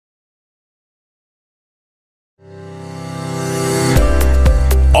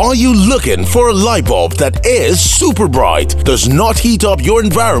Are you looking for a light bulb that is super bright, does not heat up your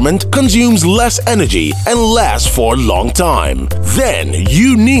environment, consumes less energy, and lasts for a long time? Then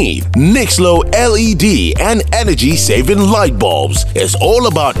you need Neexlo LED and energy-saving light bulbs. It's all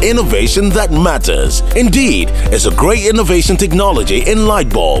about innovation that matters. Indeed, it's a great innovation technology in light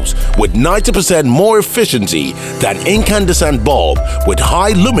bulbs with 90% more efficiency than incandescent bulb with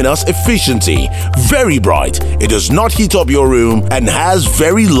high luminous efficiency. Very bright, it does not heat up your room and has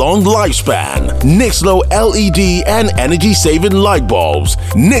very long lifespan. Neexlo LED and energy-saving light bulbs.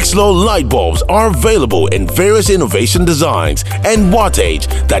 Neexlo light bulbs are available in various innovation designs and wattage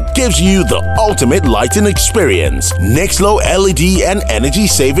that gives you the ultimate lighting experience. Neexlo LED and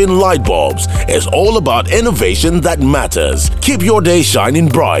energy-saving light bulbs is all about innovation that matters. Keep your day shining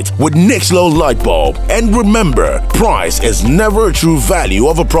bright with Neexlo light bulb. And remember, price is never a true value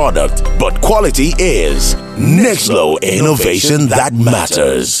of a product, but quality is. Neexlo, innovation that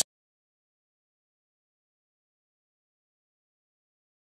matters.